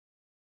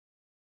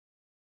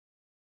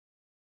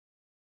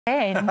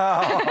Neil,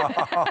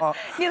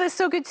 it's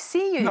so good to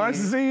see you.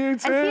 Nice to see you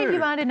too. And here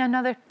you are in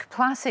another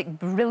classic,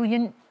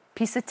 brilliant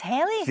piece of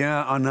telly.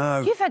 Yeah, I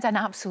know. You've had an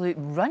absolute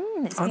run.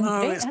 It's been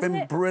great, it's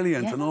been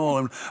brilliant and all.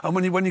 And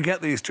when you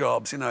get these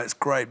jobs, you know, it's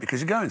great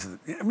because you go into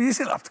you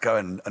still have to go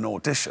in and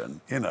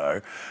audition, you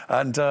know.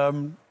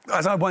 And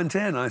as I went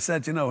in, I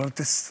said, you know,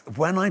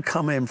 when I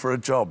come in for a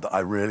job that I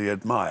really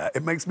admire,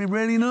 it makes me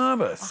really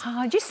nervous.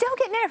 Do you still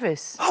get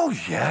nervous? Oh,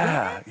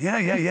 yeah.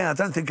 Yeah. I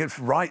don't think it's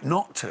right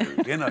not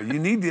to, you know. You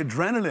need the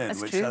adrenaline,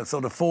 which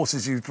sort of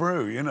forces you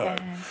through, you know.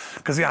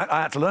 Because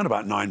I had to learn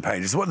about 9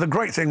 pages. Well, the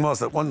great thing was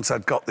that once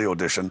I'd got the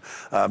audition,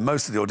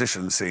 most of the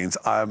audition scenes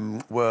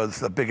were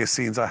the biggest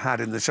scenes I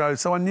had in the show,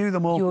 so I knew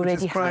them all,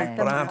 which is great.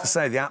 But I have to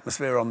say, the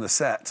atmosphere on the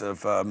set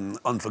of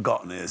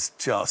Unforgotten is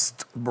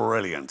just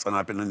brilliant. And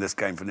I've been in this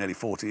game for nearly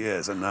 40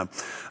 years, and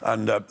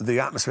the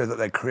atmosphere that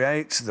they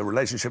create, the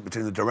relationship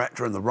between the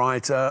director and the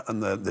writer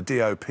and the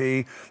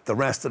DOP, the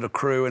rest of the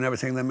crew and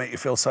everything, they make you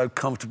feel so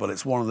comfortable.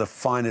 It's one of the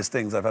finest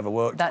things I've ever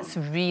worked on. That's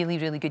really,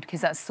 really good,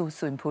 because that's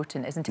so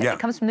important, isn't it? Yeah. It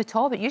comes from the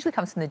top. It usually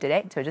comes from the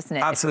director, doesn't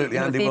it? Absolutely,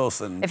 Andy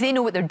Wilson. If they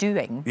know what they're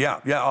doing. Yeah.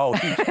 Oh,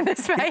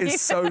 That's right. He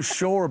is so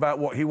sure about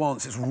what he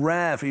wants. It's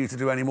rare for you to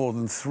do any more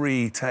than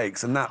 3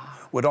 takes, and that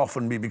would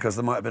often be because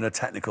there might have been a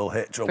technical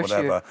hitch or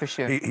whatever. For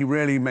sure. He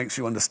really makes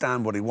you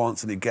understand what he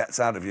wants and he gets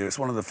out of you. It's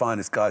one of the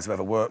finest guys I've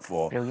ever worked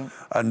for. Brilliant.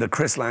 And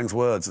Chris Lang's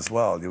words as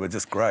well, you were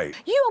just great.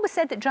 You always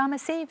said that drama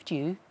saved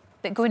you,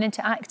 that going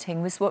into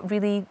acting was what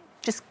really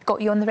just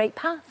got you on the right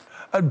path.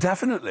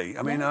 Definitely.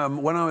 I mean,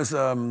 when I was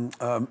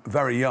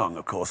very young,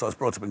 of course, I was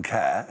brought up in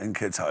care in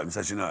kids' homes,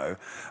 as you know,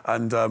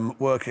 and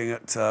working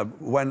at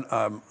when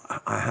I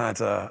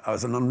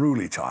was an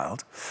unruly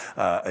child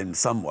in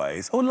some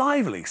ways, or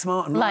lively,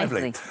 smart and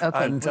lively.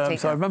 Okay, and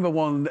so I remember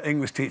one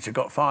English teacher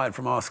got fired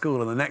from our school,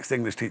 and the next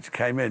English teacher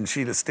came in,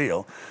 Sheila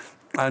Steele.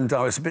 And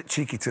I was a bit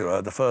cheeky to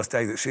her the first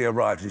day that she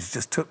arrived, and she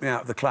just took me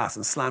out of the class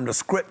and slammed a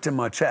script in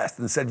my chest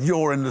and said,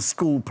 "You're in the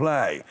school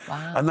play."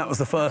 Wow. And that was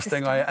the first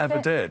thing I ever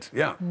did.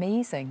 Yeah.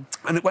 Amazing.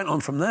 And it went on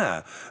from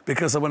there,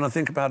 because when I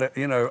think about it,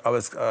 you know, I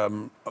was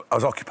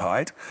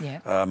occupied. Yeah.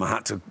 I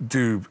had to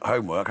do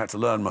homework, I had to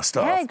learn my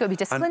stuff. Yeah, you've got to be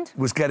disciplined.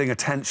 And was getting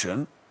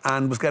attention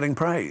and was getting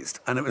praised,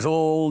 and it was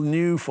all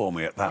new for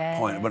me at that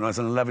point when I was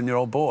an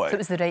 11-year-old boy. So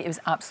it was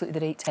absolutely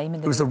the right time.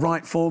 It was the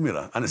right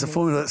formula, and it's a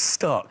formula that's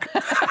stuck.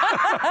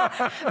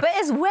 But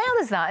as well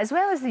as that, as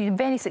well as the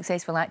very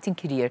successful acting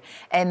career,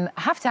 I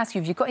have to ask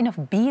you, have you got enough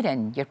beer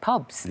in your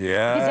pubs?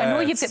 Yeah. Because I know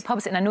you've got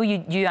pubs, and I know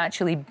you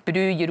actually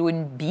brew your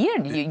own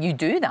beer. You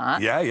do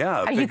that.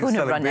 Yeah. Are you going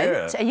to run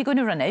out? Are you going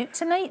to run out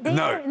tonight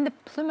there in the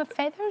Plume of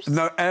Feathers?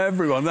 No,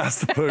 everyone.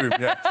 That's the Plume.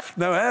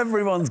 No,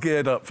 everyone's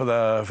geared up for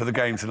the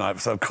game tonight.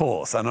 So of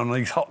course, and on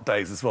these hot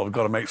days as well, we've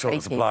got to make sure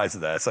the supplies are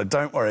there. So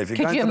don't worry if you're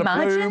going to the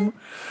Plume. Could you imagine?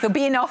 There'll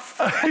be enough.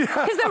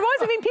 Because there was.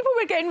 I mean, people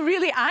were getting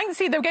really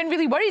antsy. They were getting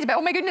really worried about,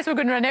 oh my goodness, we're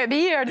going to run out of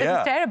beer. This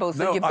is terrible.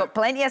 So you've got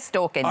plenty of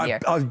stock in here.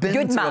 I've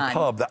been to a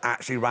pub that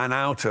actually ran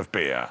out of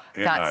beer.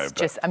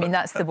 I mean,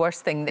 that's the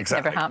worst thing that's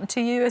ever happened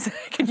to you.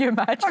 Can you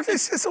imagine?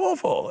 It's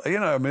awful. You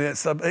know, I mean,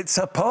 it's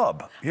a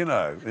pub. You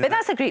know. But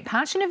that's a great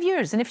passion of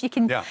yours, and if you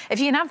can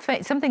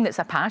have something that's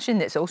a passion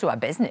that's also a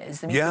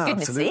business, I mean, for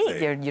goodness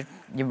sake,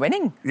 you're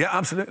winning. Yeah,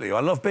 absolutely.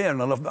 I love beer,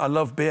 and I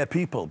love beer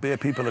people. Beer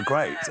people are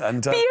great.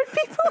 And beer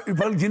people.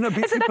 Well, you know,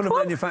 people who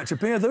manufacture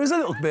beer. There is a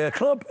little beer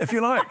club, if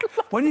you like.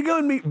 When you go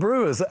and meet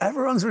brewers,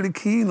 everyone's really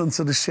keen on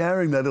sort of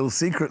sharing their little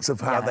secrets of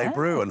how they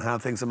brew and how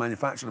things are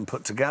manufactured and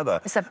put together,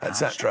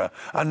 etc.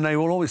 And they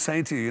will always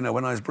say to you, you know,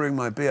 when I was brewing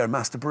my beer,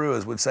 master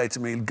brewers would say to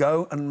me,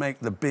 "Go and make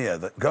the beer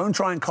go and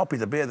try and copy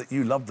the beer that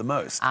you love the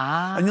most."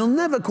 And you'll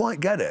never quite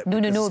get it. No.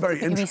 It's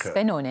very intricate. You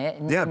spin on it,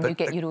 and you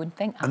get your own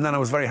thing. And then I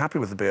was very happy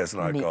with the beers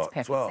that I got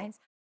as well.